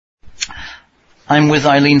I'm with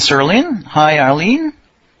Eileen Serlin. Hi, Eileen.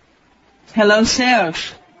 Hello,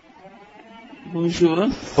 Serge. Bonjour.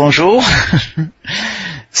 Bonjour.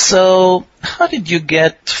 So, how did you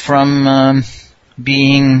get from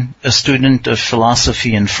being a student of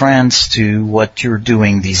philosophy in France to what you're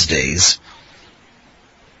doing these days?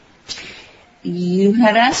 You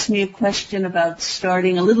had asked me a question about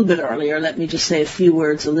starting a little bit earlier. Let me just say a few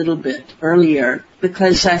words a little bit earlier,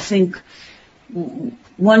 because I think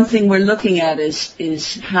one thing we're looking at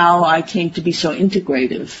is how I came to be so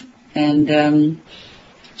integrative. And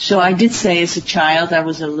so I did say as a child I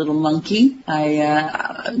was a little monkey.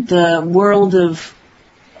 The world of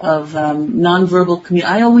nonverbal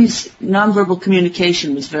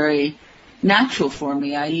communication was very natural for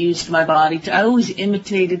me. I used my body I always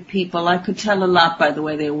imitated people. I could tell a lot by the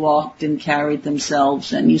way they walked and carried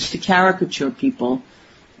themselves, and used to caricature people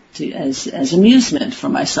as amusement for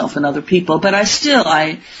myself and other people. But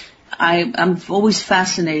I'm always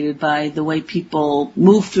fascinated by the way people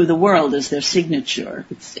move through the world as their signature.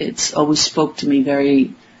 It's always spoke to me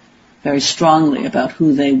very, very strongly about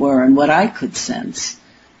who they were and what I could sense.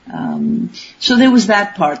 So there was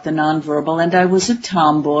that part, the nonverbal, and I was a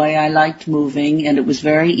tomboy. I liked moving, and it was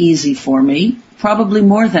very easy for me, probably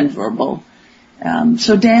more than verbal.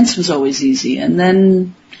 So dance was always easy. And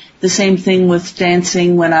then the same thing with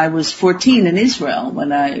dancing when I was 14 in Israel,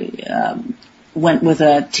 when I went with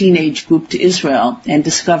a teenage group to Israel and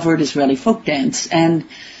discovered Israeli folk dance, and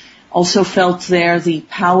also felt there the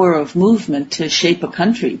power of movement to shape a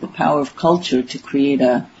country, the power of culture to create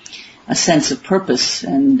a sense of purpose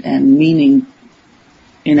and meaning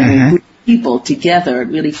in a group of people together. It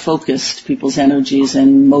really focused people's energies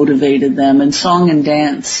and motivated them. And song and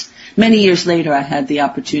dance. Many years later, I had the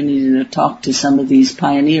opportunity to talk to some of these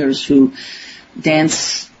pioneers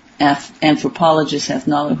dance anthropologists,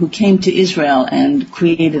 who came to Israel and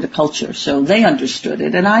created a culture. So they understood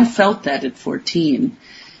it, and I felt that at 14.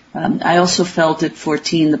 I also felt at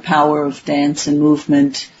 14 the power of dance and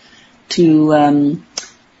movement to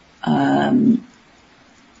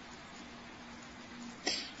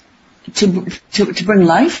bring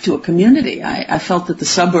life to a community. I felt that the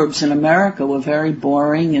suburbs in America were very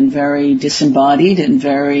boring and very disembodied, and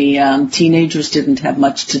very teenagers didn't have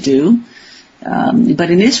much to do.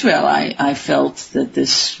 But in Israel, I felt that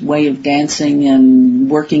this way of dancing and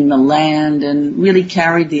working the land and really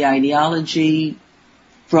carried the ideology,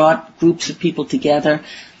 brought groups of people together.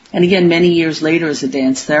 And again, many years later as a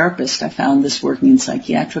dance therapist, I found this working in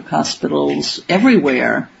psychiatric hospitals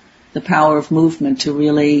everywhere, the power of movement to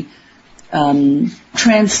really both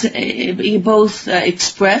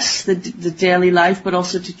express the daily life, but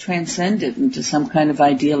also to transcend it into some kind of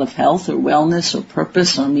ideal of health or wellness or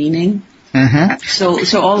purpose or meaning. Mm-hmm.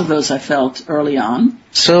 So all of those I felt early on.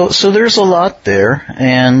 So there's a lot there,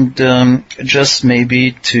 and just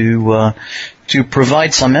maybe to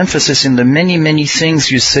provide some emphasis in the many, many things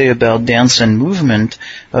you say about dance and movement,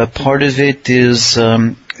 part of it is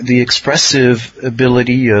the expressive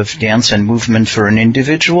ability of dance and movement for an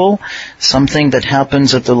individual, something that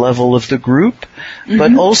happens at the level of the group,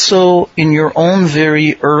 but also in your own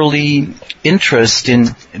very early interest in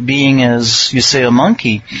being, as you say, a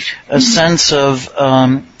monkey, a sense of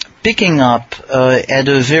picking up at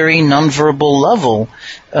a very nonverbal level,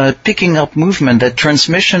 picking up movement, that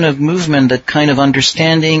transmission of movement, that kind of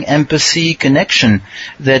understanding, empathy, connection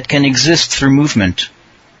that can exist through movement.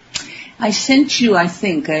 I sent you, I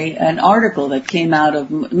think, an article that came out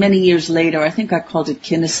of many years later. I think I called it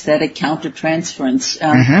kinesthetic countertransference,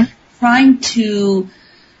 trying to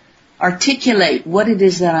articulate what it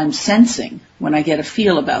is that I'm sensing when I get a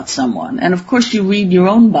feel about someone. And of course, you read your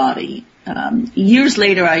own body. Years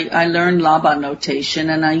later, I learned Laban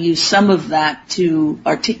notation, and I use some of that to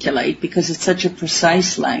articulate because it's such a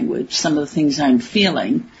precise language, some of the things I'm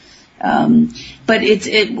feeling. But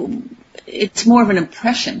it's more of an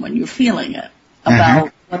impression when you're feeling it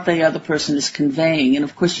about what the other person is conveying. And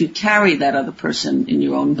of course, you carry that other person in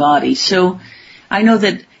your own body. So I know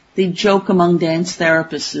that the joke among dance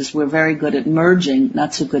therapists is we're very good at merging,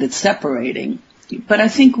 not so good at separating. But I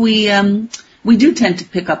think we do tend to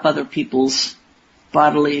pick up other people's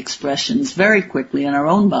bodily expressions very quickly in our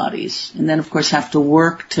own bodies, and then of course have to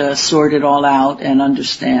work to sort it all out and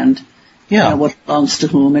understand what belongs to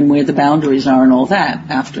whom and where the boundaries are and all that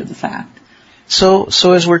after the fact.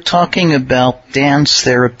 So as we're talking about dance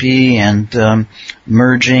therapy and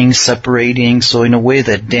merging, separating, so in a way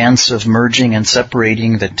that dance of merging and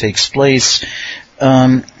separating that takes place,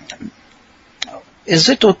 is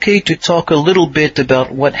it okay to talk a little bit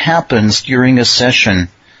about what happens during a session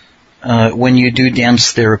when you do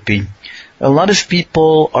dance therapy? A lot of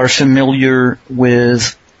people are familiar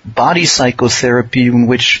with body psychotherapy in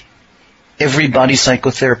which every body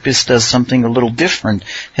psychotherapist does something a little different,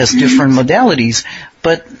 has different modalities,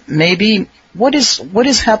 but maybe what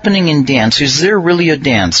is happening in dance? Is there really a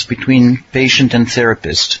dance between patient and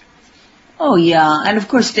therapist? Oh, yeah. And of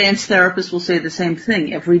course, dance therapists will say the same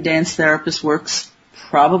thing. Every dance therapist works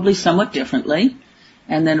probably somewhat differently.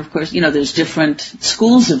 And then, of course, there's different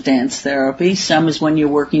schools of dance therapy. Some is when you're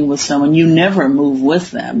working with someone, you never move with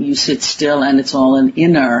them. You sit still and it's all an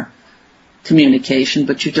inner communication,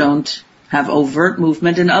 but you don't have overt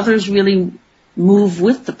movement. And others really move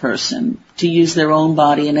with the person to use their own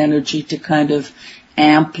body and energy to kind of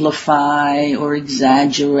amplify or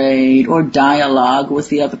exaggerate or dialogue with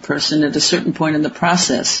the other person at a certain point in the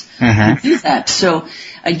process. Do that. So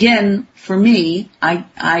again, for me,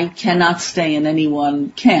 I cannot stay in any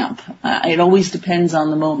one camp. It always depends on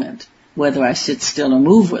the moment, whether I sit still or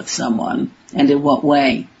move with someone and in what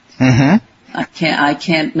way. I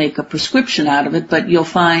can't make a prescription out of it, but you'll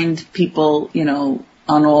find people,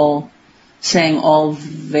 saying all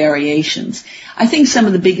variations. I think some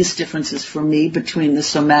of the biggest differences for me between the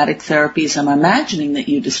somatic therapies I'm imagining that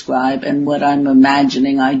you describe and what I'm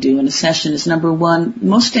imagining I do in a session is, number one,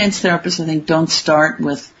 most dance therapists, I think, don't start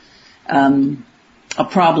with a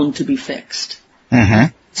problem to be fixed.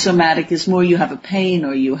 Somatic is more you have a pain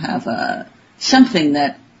or you have something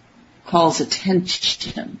that calls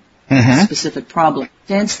attention. A specific problem.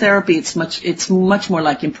 Dance therapy, it's much more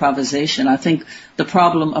like improvisation. I think the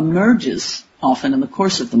problem emerges often in the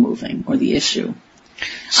course of the moving or the issue.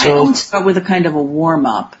 I don't start with a kind of a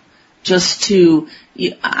warm-up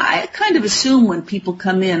I kind of assume when people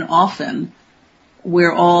come in often,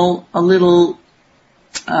 we're all a little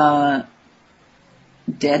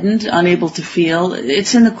deadened, unable to feel.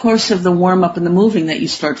 It's in the course of the warm-up and the moving that you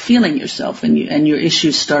start feeling yourself and your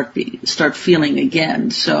issues start feeling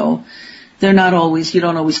again. So you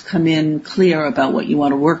don't always come in clear about what you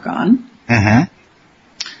want to work on.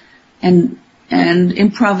 And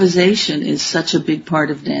improvisation is such a big part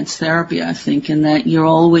of dance therapy, I think, in that you're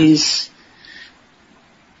always,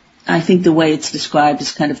 I think the way it's described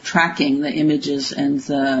is kind of tracking the images and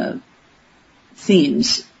the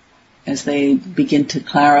themes as they begin to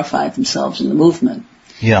clarify themselves in the movement.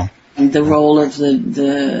 Yeah. And the role of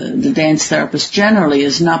the dance therapist generally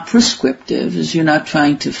is not prescriptive, as you're not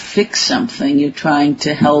trying to fix something, you're trying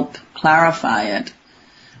to help clarify it,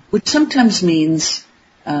 which sometimes means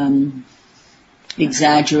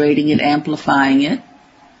exaggerating it, amplifying it,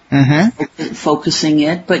 focusing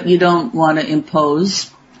it, but you don't want to impose.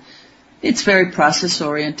 It's very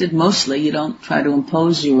process-oriented. Mostly, you don't try to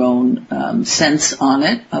impose your own sense on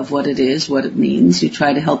it of what it is, what it means. You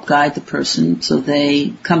try to help guide the person so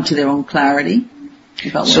they come to their own clarity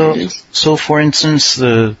about what it is. So, for instance,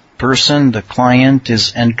 the client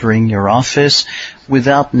is entering your office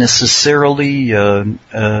without necessarily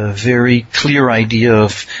a very clear idea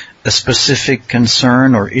of a specific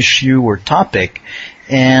concern or issue or topic.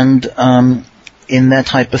 And in that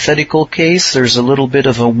hypothetical case, there's a little bit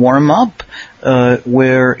of a warm-up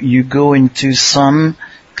where you go into some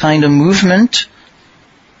kind of movement.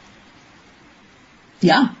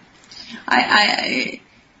 Yeah.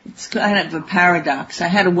 It's kind of a paradox. I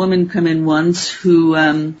had a woman come in once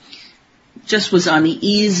who just was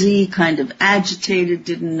uneasy, kind of agitated,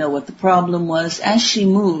 didn't know what the problem was. As she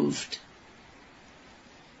moved,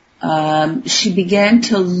 she began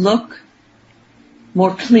to look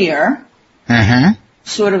more clear.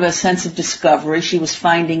 Sort of a sense of discovery. She was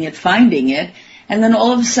finding it. And then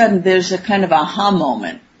all of a sudden there's a kind of aha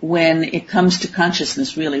moment when it comes to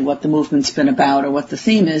consciousness, really, what the movement's been about or what the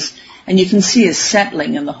theme is. And you can see a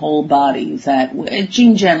settling in the whole body that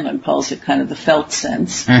Gene Genlin calls it kind of the felt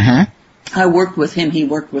sense. I worked with him. He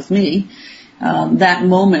worked with me. That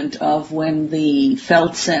moment of when the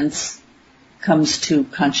felt sense comes to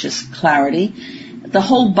conscious clarity, the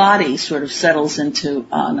whole body sort of settles into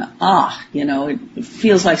it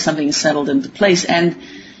feels like something is settled into place. And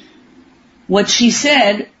what she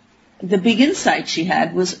said, the big insight she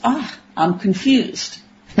had was, I'm confused.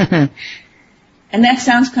 And that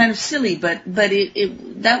sounds kind of silly, but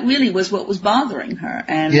that really was what was bothering her.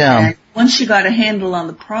 And once she got a handle on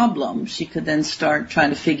the problem, she could then start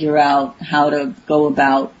trying to figure out how to go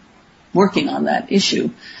about working on that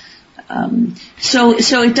issue. So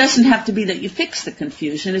it doesn't have to be that you fix the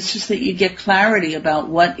confusion. It's just that you get clarity about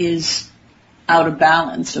what is out of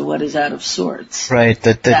balance or what is out of sorts. Right.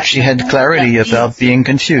 That she had clarity about being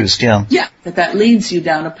confused. Yeah. Yeah. That leads you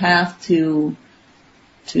down a path to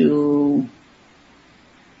an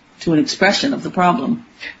expression of the problem.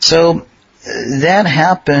 So that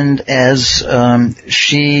happened as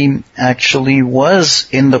she actually was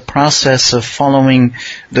in the process of following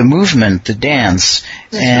the movement, the dance,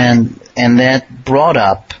 and that brought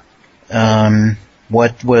up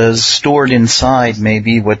what was stored inside,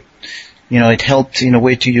 maybe what, it helped, in a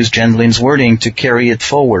way, to use Jen Lin's wording, to carry it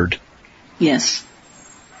forward. Yes.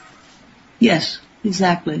 Yes,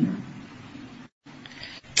 exactly.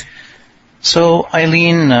 So,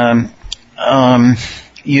 Eileen,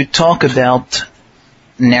 you talk about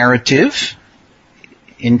narrative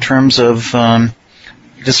in terms of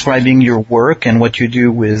describing your work and what you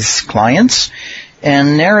do with clients.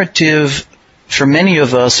 And narrative, for many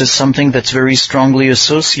of us, is something that's very strongly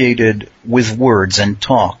associated with words and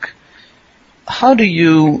talk. How do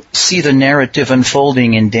you see the narrative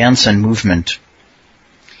unfolding in dance and movement?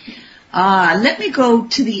 Let me go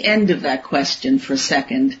to the end of that question for a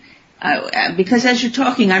second. Because as you're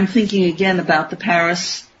talking, I'm thinking again about the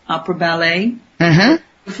Paris Opera Ballet. Mm-hmm.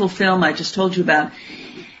 Beautiful film I just told you about.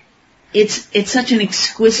 It's such an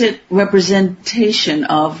exquisite representation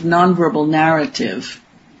of nonverbal narrative.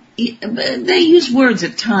 They use words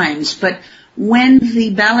at times, but when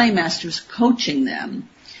the ballet master is coaching them,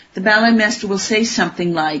 the ballet master will say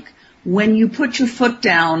something like, when you put your foot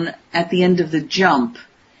down at the end of the jump,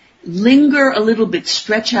 linger a little bit,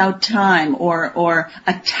 stretch out time, or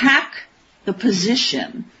attack the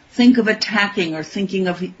position. Think of attacking, or thinking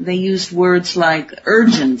of, they used words like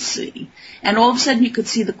urgency. And all of a sudden you could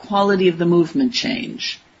see the quality of the movement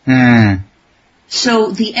change. Mm.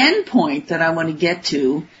 So the end point that I want to get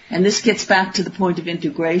to, and this gets back to the point of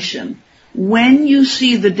integration, when you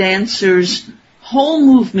see the dancer's whole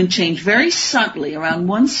movement change very subtly around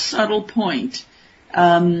one subtle point,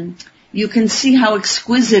 you can see how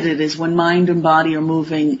exquisite it is when mind and body are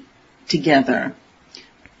moving together.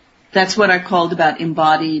 That's what I called about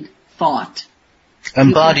embodied thought.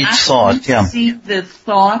 Embodied thought, yeah. See the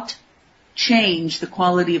thought change the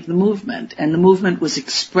quality of the movement, and the movement was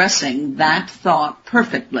expressing that thought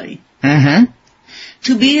perfectly. Mm-hmm.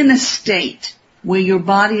 To be in a state where your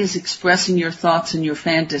body is expressing your thoughts and your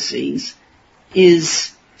fantasies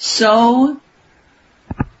is so,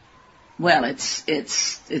 well, it's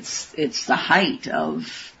the height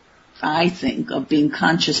of, I think, of being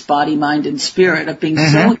conscious body, mind, and spirit, of being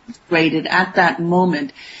so integrated at that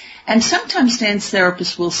moment. And sometimes dance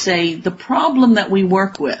therapists will say the problem that we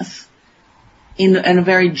work with, in a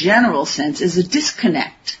very general sense, is a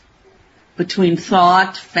disconnect between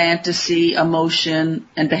thought, fantasy, emotion,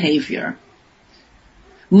 and behavior.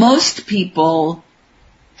 Most people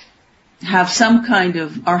have some kind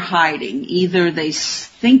of, are hiding. Either they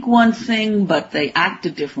think one thing, but they act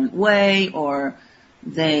a different way, or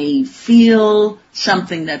they feel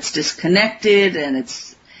something that's disconnected, and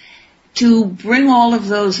it's, to bring all of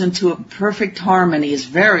those into a perfect harmony is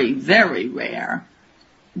very, very rare.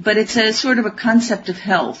 But it's a sort of a concept of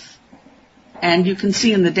health. And you can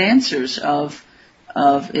see in the dancers of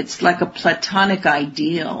it's like a platonic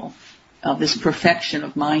ideal of this perfection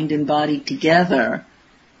of mind and body together.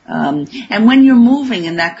 And when you're moving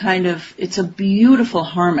in that kind of, it's a beautiful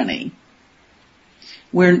harmony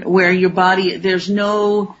where your body, there's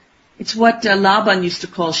no, it's what Laban used to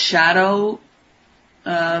call shadow,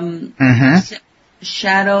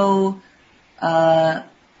 shadow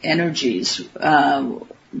energies.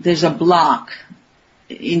 There's a block,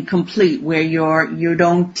 incomplete, where you're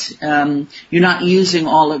not using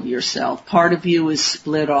all of yourself. Part of you is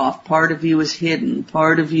split off, part of you is hidden,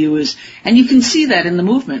 part of you is, and you can see that in the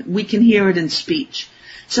movement. We can hear it in speech.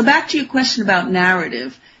 So back to your question about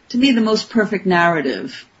narrative. To me, the most perfect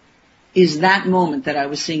narrative is that moment that I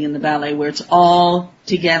was seeing in the ballet where it's all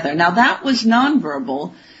together. Now that was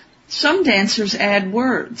nonverbal. Some dancers add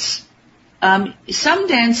words. Some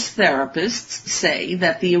dance therapists say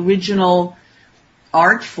that the original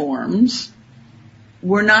art forms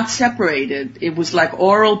were not separated. It was like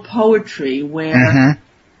oral poetry where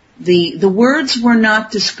the words were not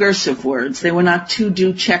discursive words. They were not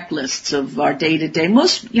to-do checklists of our day-to-day.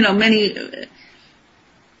 Most, many,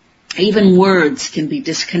 even words can be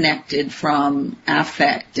disconnected from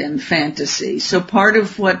affect and fantasy. So part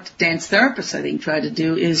of what dance therapists, I think, try to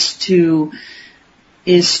do is to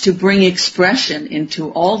bring expression into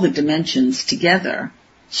all the dimensions together,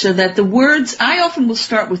 so that the words, I often will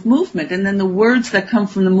start with movement, and then the words that come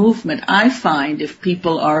from the movement, I find if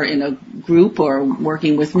people are in a group or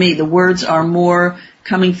working with me, the words are more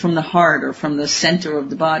coming from the heart or from the center of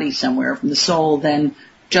the body somewhere, from the soul, than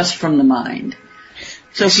just from the mind.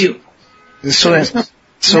 So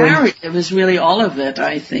narrative is really all of it,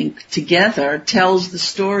 I think, together, tells the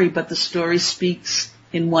story, but the story speaks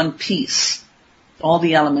in one piece. All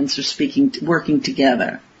the elements are working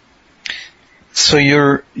together. So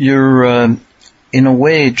you're in a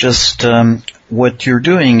way just what you're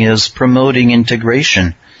doing is promoting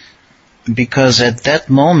integration, because at that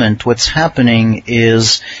moment what's happening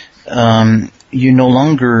is you no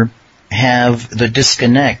longer have the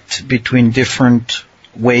disconnect between different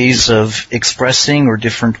ways of expressing or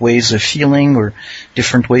different ways of feeling or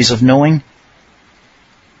different ways of knowing.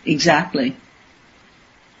 Exactly.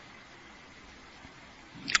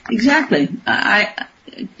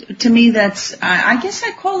 To me, that's, I guess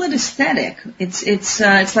I call it aesthetic.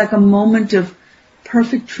 It's like a moment of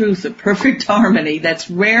perfect truth, a perfect harmony that's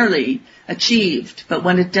rarely achieved, but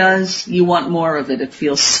when it does, you want more of it. It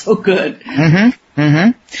feels so good.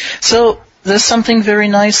 So there's something very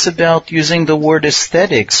nice about using the word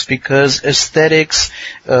aesthetics, because aesthetics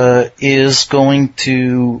is going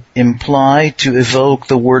to imply, to evoke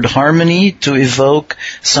the word harmony, to evoke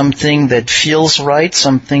something that feels right,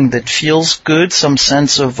 something that feels good, some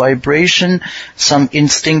sense of vibration, some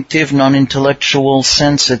instinctive, non-intellectual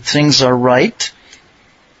sense that things are right.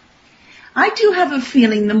 I do have a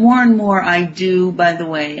feeling the more and more I do, by the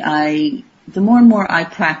way, the more and more I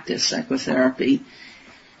practice psychotherapy,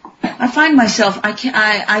 I find myself,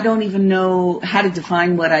 I don't even know how to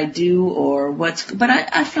define what I do or but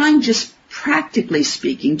I find, just practically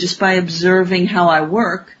speaking, just by observing how I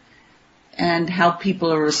work and how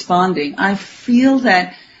people are responding, I feel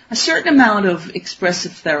that a certain amount of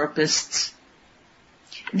expressive therapists,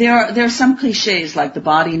 there are some cliches like the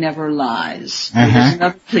body never lies. There's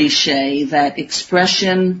another cliche that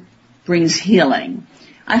expression brings healing.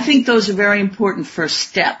 I think those are very important first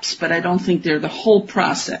steps, but I don't think they're the whole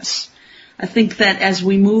process. I think that as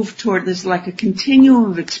we move toward this, like a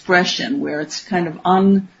continuum of expression where it's kind of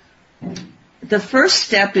the first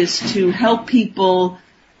step is to help people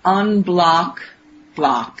unblock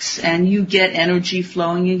blocks, and you get energy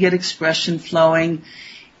flowing, you get expression flowing.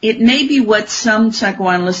 It may be what some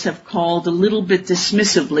psychoanalysts have called a little bit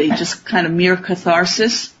dismissively, just kind of mere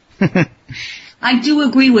catharsis. I do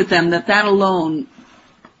agree with them that alone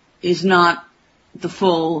is not the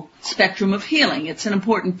full spectrum of healing. It's an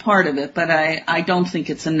important part of it, but I don't think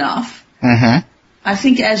it's enough. I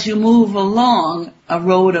think as you move along a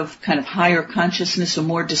road of kind of higher consciousness or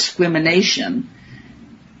more discrimination,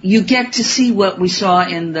 you get to see what we saw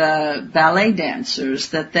in the ballet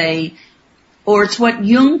dancers, or it's what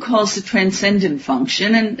Jung calls the transcendent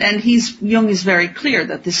function, and Jung is very clear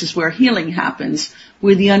that this is where healing happens,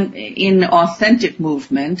 in authentic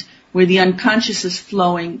movement, where the unconscious is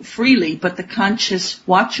flowing freely, but the conscious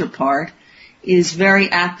watcher part is very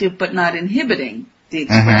active but not inhibiting the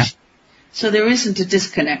expression. So there isn't a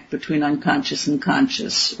disconnect between unconscious and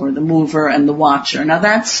conscious, or the mover and the watcher. Now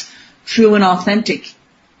that's true in authentic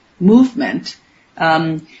movement.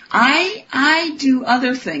 I do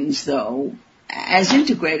other things, though, as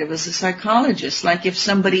integrative as a psychologist. Like if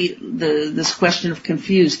somebody, this question of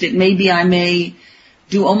confused, I may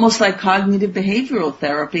do almost like cognitive behavioral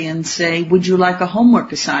therapy and say, would you like a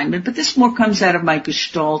homework assignment? But this more comes out of my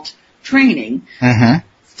Gestalt training,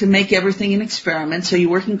 to make everything an experiment. So you're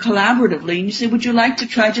working collaboratively, and you say, would you like to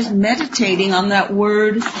try just meditating on that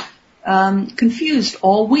word confused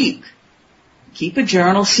all week? Keep a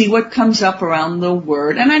journal, see what comes up around the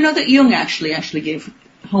word. And I know that Jung actually gave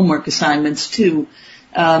homework assignments too.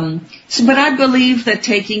 But I believe that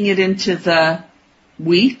taking it into the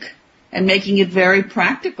week and making it very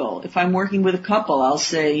practical. If I'm working with a couple, I'll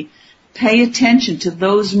say, pay attention to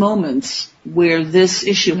those moments where this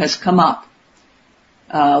issue has come up,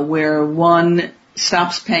 where one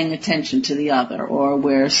stops paying attention to the other, or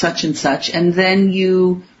where such and such, and then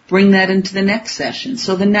you bring that into the next session.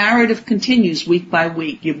 So the narrative continues week by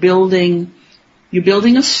week. You're building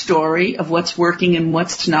a story of what's working and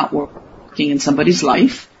what's not working in somebody's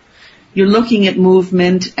life. You're looking at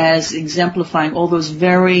movement as exemplifying all those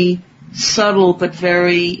very subtle but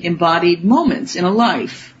very embodied moments in a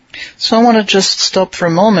life. So I want to just stop for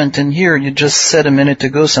a moment, and here you just said a minute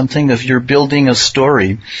ago something of you're building a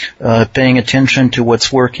story, paying attention to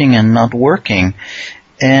what's working and not working.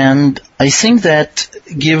 And I think that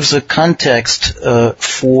gives a context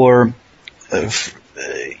for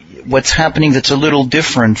what's happening that's a little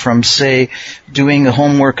different from, say, doing a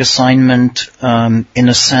homework assignment in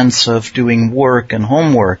a sense of doing work and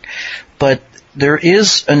homework. But there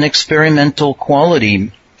is an experimental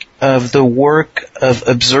quality of the work of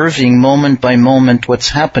observing moment by moment what's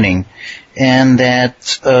happening, and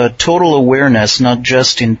that total awareness, not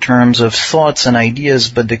just in terms of thoughts and ideas,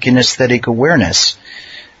 but the kinesthetic awareness,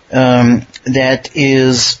 that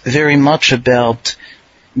is very much about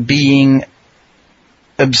being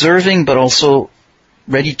observing, but also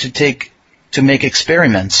ready to make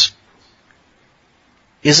experiments.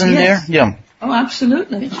 Isn't there? Yeah. Oh,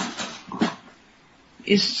 absolutely.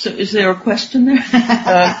 Is there a question there?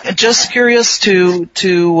 Just curious to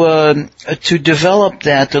develop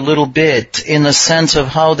that a little bit in the sense of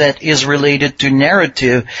how that is related to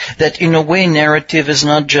narrative. That in a way, narrative is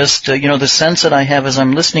not just the sense that I have as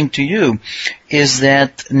I'm listening to you is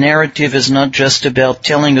that narrative is not just about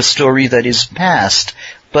telling a story that is past,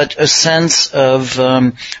 but a sense of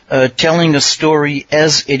telling a story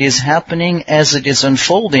as it is happening, as it is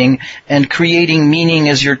unfolding, and creating meaning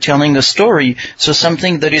as you're telling a story. So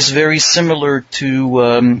something that is very similar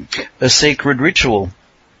to a sacred ritual.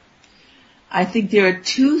 I think there are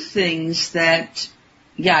two things that,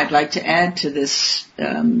 I'd like to add to this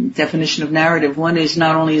definition of narrative. One is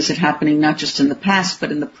not only is it happening not just in the past,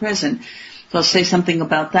 but in the present. So I'll say something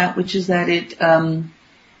about that, which is that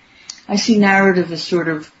I see narrative as sort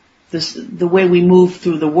of the way we move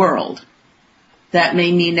through the world. That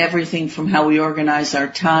may mean everything from how we organize our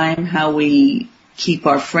time, how we keep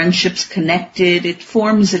our friendships connected. It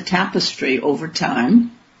forms a tapestry over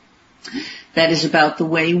time that is about the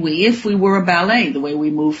way if we were a ballet, the way we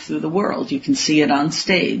move through the world. You can see it on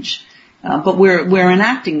stage. But we're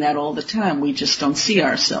enacting that all the time. We just don't see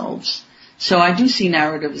ourselves. So I do see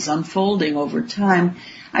narrative as unfolding over time.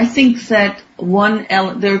 I think that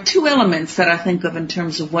there are two elements that I think of in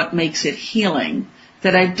terms of what makes it healing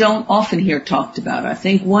that I don't often hear talked about. I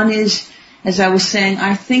think one is, as I was saying,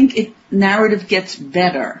 I think narrative gets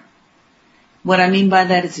better. What I mean by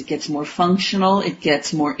that is it gets more functional, it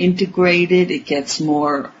gets more integrated, it gets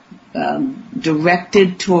more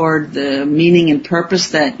directed toward the meaning and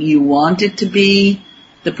purpose that you want it to be,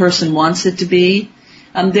 the person wants it to be.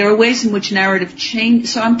 There are ways in which narrative change.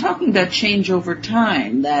 So I'm talking about change over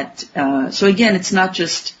time. So again, it's not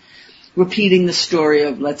just repeating the story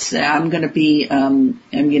of, let's say, I'm going to be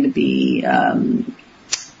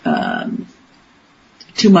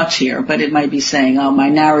too much here, but it might be saying, my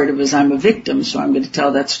narrative is I'm a victim, so I'm going to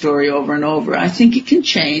tell that story over and over. I think it can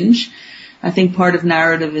change. I think part of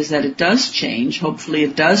narrative is that it does change. Hopefully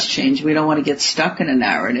it does change. We don't want to get stuck in a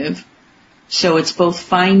narrative. So it's both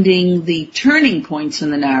finding the turning points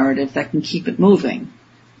in the narrative that can keep it moving.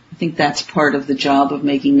 I think that's part of the job of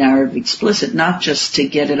making narrative explicit, not just to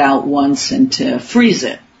get it out once and to freeze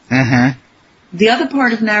it. Mm-hmm. The other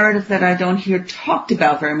part of narrative that I don't hear talked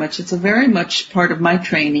about very much, it's a very much part of my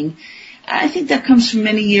training, I think that comes from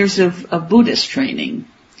many years of Buddhist training,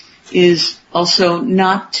 is also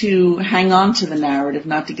not to hang on to the narrative,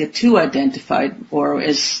 not to get too identified, or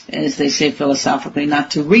as they say philosophically,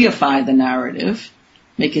 not to reify the narrative,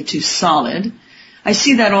 make it too solid. I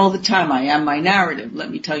see that all the time. I am my narrative. Let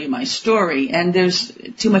me tell you my story. And there's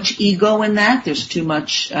too much ego in that. There's too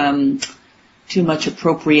much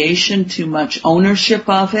appropriation, too much ownership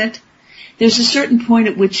of it. There's a certain point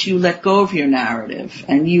at which you let go of your narrative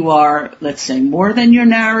and you are, let's say, more than your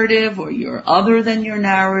narrative, or you're other than your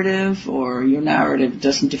narrative, or your narrative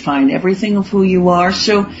doesn't define everything of who you are.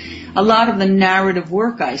 So a lot of the narrative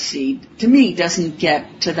work I see, to me, doesn't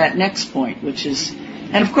get to that next point, which is,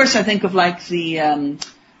 and of course I think of like the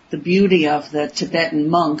beauty of the Tibetan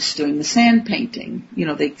monks doing the sand painting.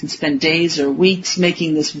 They can spend days or weeks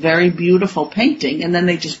making this very beautiful painting and then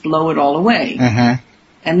they just blow it all away. Mm-hmm.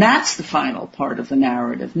 And that's the final part of the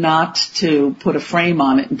narrative, not to put a frame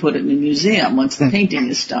on it and put it in a museum once the painting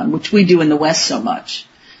is done, which we do in the West so much.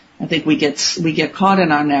 I think we get caught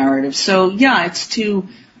in our narrative. So it's to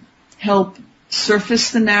help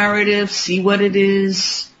surface the narrative, see what it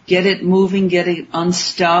is, get it moving, get it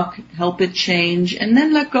unstuck, help it change, and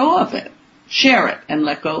then let go of it. Share it and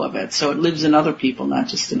let go of it so it lives in other people, not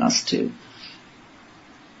just in us too.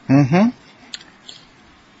 Mm-hmm.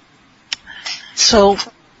 So,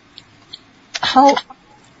 how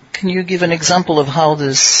can you give an example of how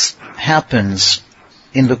this happens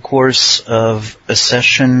in the course of a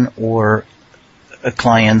session or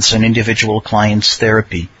an individual client's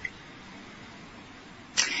therapy?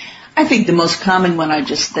 I think the most common one that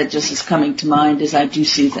just is coming to mind is I do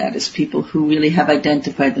see that as people who really have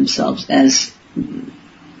identified themselves as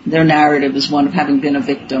their narrative as one of having been a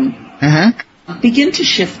victim. Mm-hmm. Begin to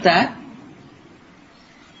shift that.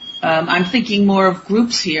 I'm thinking more of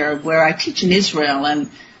groups here where I teach in Israel,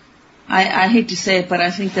 and I hate to say it, but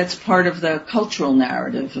I think that's part of the cultural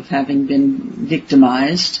narrative of having been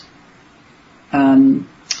victimized,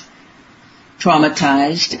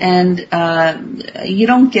 traumatized, and you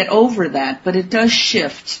don't get over that, but it does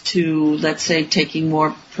shift to, let's say, taking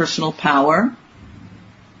more personal power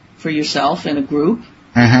for yourself in a group,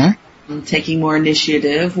 mm-hmm. taking more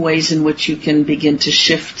initiative, ways in which you can begin to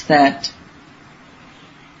shift that,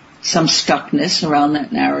 some stuckness around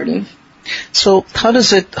that narrative. So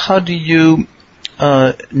how do you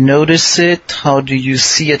notice it? How do you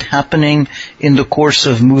see it happening in the course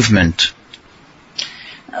of movement?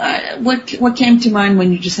 What came to mind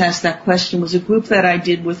when you just asked that question was a group that I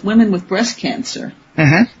did with women with breast cancer,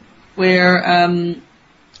 where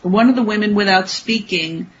one of the women, without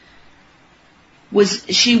speaking,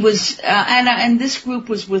 and this group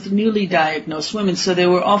was with newly diagnosed women, so they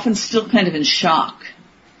were often still kind of in shock,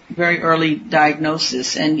 very early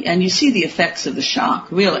diagnosis, and you see the effects of the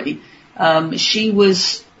shock, really. She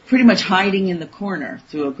was pretty much hiding in the corner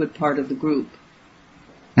through a good part of the group.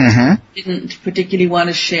 Didn't particularly want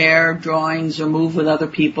to share drawings or move with other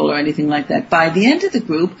people or anything like that. By the end of the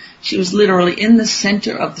group, she was literally in the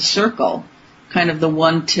center of the circle, kind of the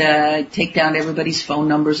one to take down everybody's phone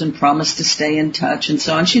numbers and promise to stay in touch and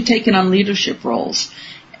so on. She'd taken on leadership roles.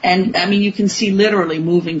 And, I mean, you can see literally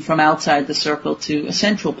moving from outside the circle to a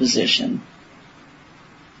central position.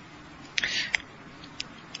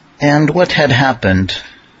 And what had happened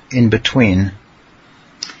in between?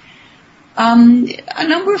 A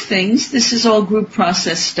number of things. This is all group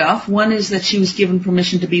process stuff. One is that she was given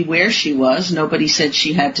permission to be where she was. Nobody said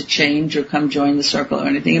she had to change or come join the circle or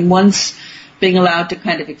anything. And once being allowed to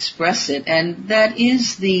kind of express it. And that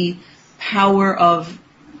is the power of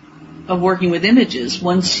working with images.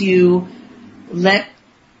 Once you let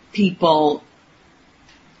people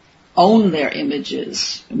own their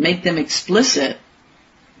images, make them explicit,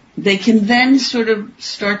 they can then sort of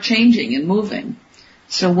start changing and moving.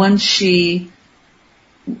 So once it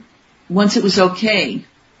was okay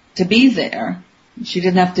to be there, she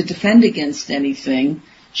didn't have to defend against anything,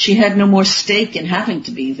 she had no more stake in having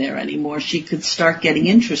to be there anymore. She could start getting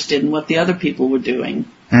interested in what the other people were doing.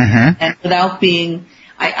 And without being,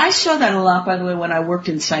 I saw that a lot, by the way, when I worked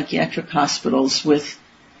in psychiatric hospitals with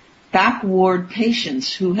back ward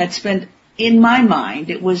patients who had spent, in my mind,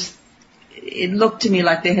 it looked to me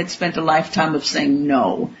like they had spent a lifetime of saying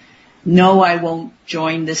no. No, I won't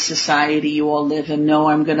join this society you all live in. No,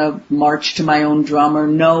 I'm going to march to my own drummer.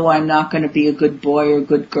 No, I'm not going to be a good boy or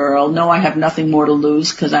good girl. No, I have nothing more to lose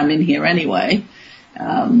because I'm in here anyway.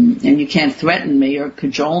 And you can't threaten me or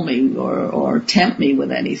cajole me or tempt me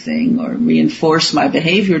with anything or reinforce my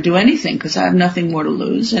behavior, do anything because I have nothing more to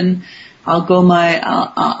lose. And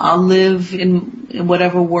I'll live in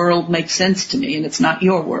whatever world makes sense to me, and it's not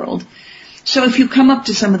your world. So if you come up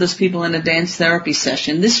to some of those people in a dance therapy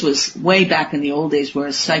session, this was way back in the old days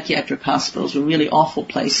where psychiatric hospitals were really awful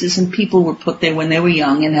places, and people were put there when they were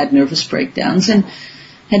young and had nervous breakdowns and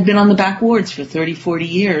had been on the back wards for 30, 40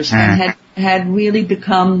 years and had really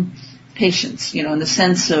become patients, in the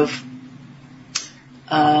sense of,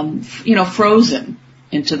 frozen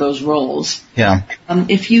into those roles. Yeah.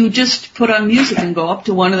 If you just put on music and go up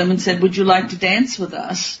to one of them and said, would you like to dance with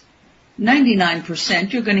us?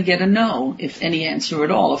 99% you're going to get a no, if any answer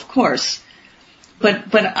at all, of course. But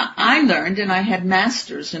I learned, and I had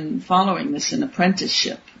masters in following this in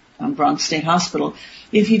apprenticeship on Bronx State Hospital,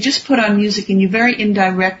 if you just put on music and you very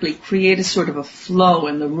indirectly create a sort of a flow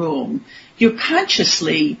in the room, you're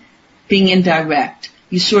consciously being indirect.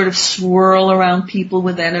 You sort of swirl around people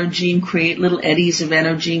with energy and create little eddies of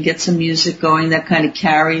energy and get some music going that kind of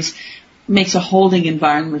carries, makes a holding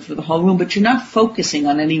environment for the whole room, but you're not focusing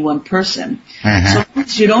on any one person. So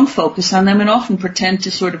once you don't focus on them and often pretend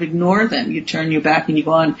to sort of ignore them, you turn your back and you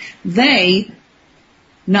go on, they,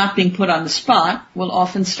 not being put on the spot, will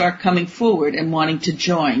often start coming forward and wanting to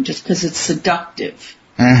join just because it's seductive.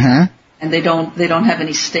 And they don't have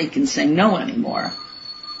any stake in saying no anymore.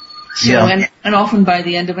 So, and often by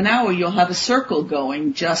the end of an hour, you'll have a circle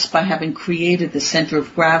going just by having created the center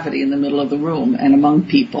of gravity in the middle of the room and among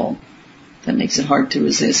people. That makes it hard to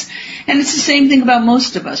resist. And it's the same thing about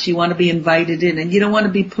most of us. You want to be invited in, and you don't want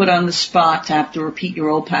to be put on the spot to have to repeat your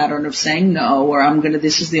old pattern of saying no, or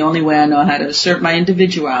this is the only way I know how to assert my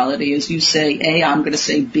individuality, as you say A, I'm going to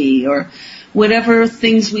say B, or whatever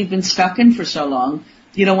things we've been stuck in for so long.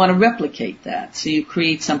 You don't want to replicate that. So you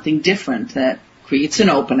create something different that creates an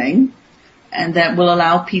opening, and that will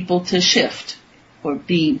allow people to shift or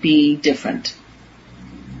be different.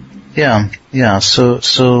 Yeah. So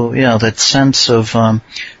that sense of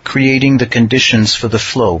creating the conditions for the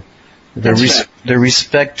flow, the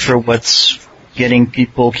respect for what's keeping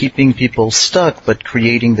people stuck, but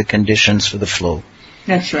creating the conditions for the flow.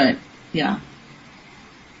 That's right. Yeah.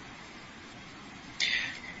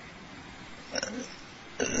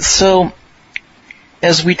 So,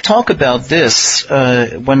 as we talk about this,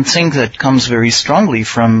 one thing that comes very strongly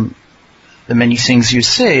from the many things you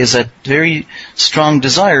say is that very strong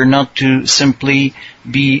desire not to simply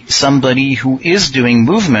be somebody who is doing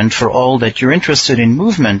movement for all that you're interested in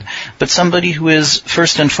movement, but somebody who is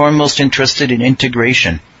first and foremost interested in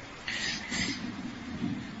integration.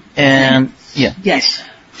 And, yeah. Yes.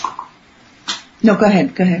 No, go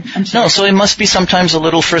ahead. I'm sorry. No, so it must be sometimes a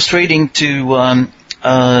little frustrating to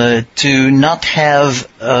not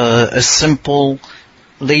have a simple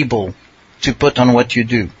label to put on what you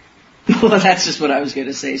do. Well, that's just what I was going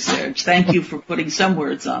to say, Serge. Thank you for putting some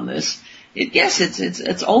words on this.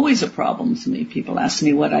 It's always a problem to me. People ask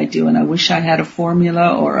me what I do, and I wish I had a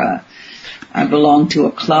formula, or I belong to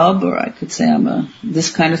a club, or I could say I'm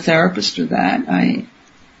this kind of therapist or that.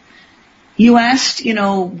 You asked,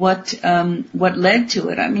 what led to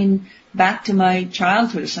it. I mean, back to my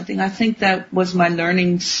childhood or something. I think that was my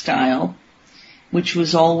learning style, which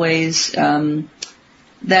was always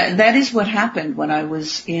that is what happened when I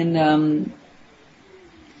was in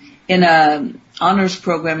a honors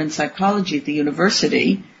program in psychology at the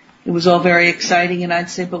university. It was all very exciting, and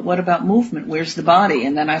I'd say, but what about movement? Where's the body?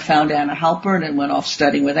 And then I found Anna Halpern and went off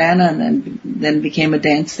studying with Anna, and then became a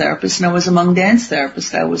dance therapist. And I was among dance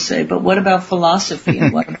therapists, I would say, but what about philosophy?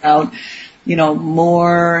 And what about,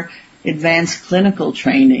 more advanced clinical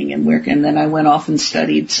training and work? And then I went off and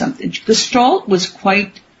studied something. Gestalt was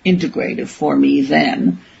quite integrative for me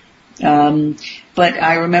then. But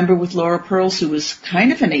I remember with Laura Pearls, who was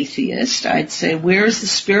kind of an atheist, I'd say, where's the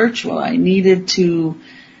spiritual? I needed to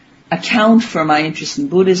account for my interest in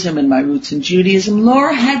Buddhism and my roots in Judaism.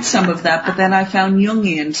 Laura had some of that, but then I found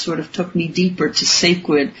Jungian sort of took me deeper to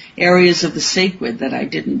sacred areas of the sacred that I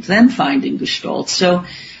didn't then find in Gestalt. So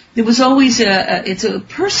there was always it's a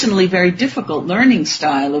personally very difficult learning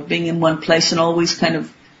style of being in one place and always kind of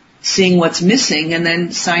seeing what's missing and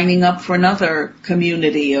then signing up for another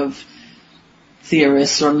community of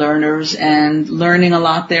theorists or learners and learning a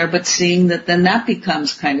lot there, but seeing that then that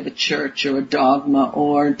becomes kind of a church or a dogma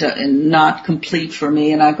or not complete for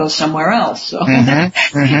me, and I go somewhere else. So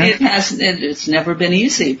it's never been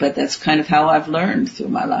easy, but that's kind of how I've learned through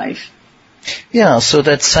my life. Yeah, so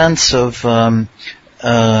that sense of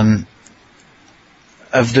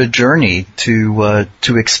the journey to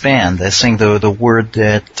expand. I think the word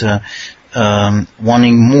that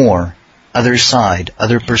wanting more, other side,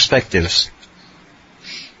 other perspectives.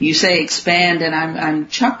 You say expand, and I'm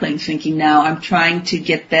chuckling, thinking now I'm trying to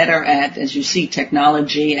get better at, as you see,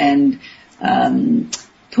 technology and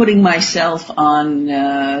putting myself on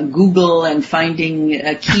Google and finding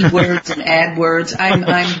keywords and AdWords.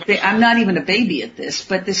 I'm not even a baby at this,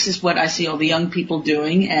 but this is what I see all the young people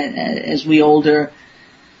doing as we older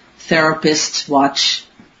therapists watch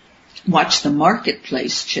the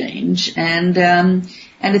marketplace change, and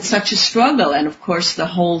it's such a struggle. And of course the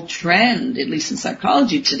whole trend, at least in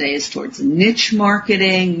psychology today, is towards niche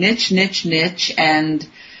marketing, niche, and,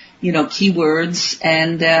 keywords,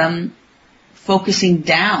 and, focusing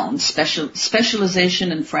down,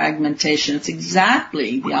 specialization and fragmentation. It's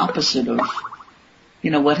exactly the opposite of,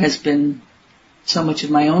 what has been so much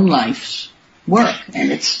of my own life's work,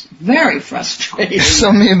 and it's very frustrating.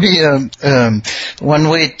 So maybe one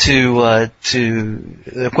way to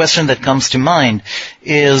the question that comes to mind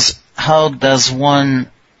is, how does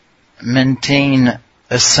one maintain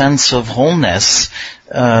a sense of wholeness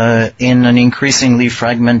in an increasingly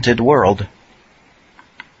fragmented world?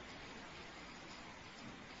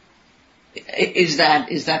 Is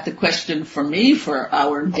that the question for me, for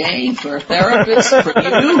our day, for therapists, for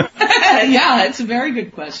you? Yeah, it's a very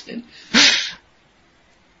good question.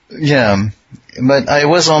 Yeah, but I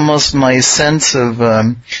was almost my sense of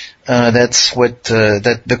that's what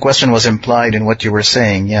that the question was implied in what you were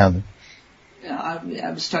saying. Yeah.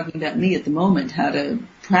 I was talking about me at the moment, how to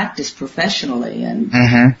practice professionally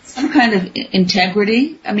and some kind of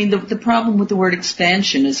integrity. I mean, the problem with the word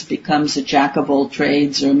expansion is it becomes a jack of all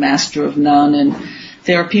trades or a master of none, and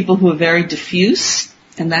there are people who are very diffuse,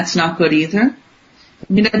 and that's not good either.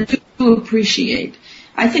 I mean, I do appreciate.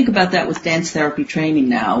 I think about that with dance therapy training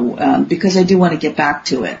now, because I do want to get back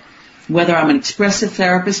to it. Whether I'm an expressive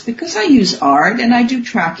therapist, because I use art and I do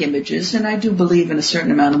track images and I do believe in a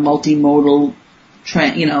certain amount of multimodal,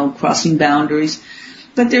 crossing boundaries.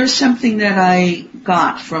 But there's something that I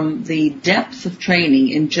got from the depth of training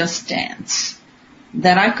in just dance,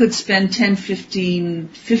 that I could spend 10, 15,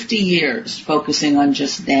 50 years focusing on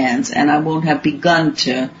just dance, and I won't have begun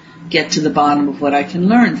to get to the bottom of what I can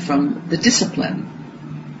learn from the discipline.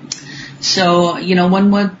 So,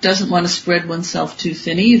 one doesn't want to spread oneself too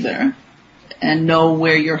thin either, and know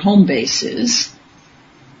where your home base is.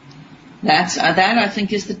 That I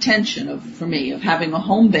think is the tension for me, of having a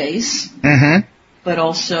home base, but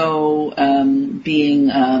also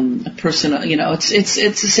being a person. It's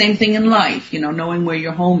the same thing in life. Knowing where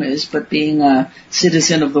your home is, but being a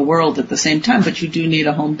citizen of the world at the same time. But you do need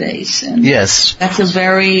a home base, and yes, that's a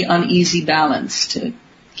very uneasy balance to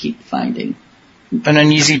keep finding. An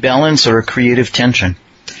uneasy balance or a creative tension?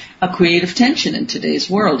 A creative tension in today's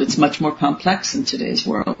world. It's much more complex in today's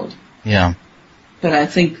world. Yeah. But I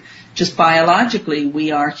think just biologically,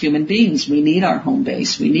 we are human beings. We need our home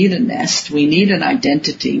base. We need a nest. We need an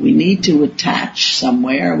identity. We need to attach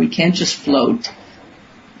somewhere. We can't just float.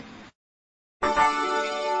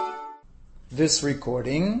 This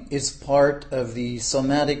recording is part of the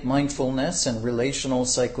Somatic Mindfulness and Relational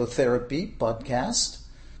Psychotherapy podcast.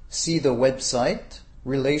 See the website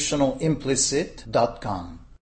relationalimplicit.com.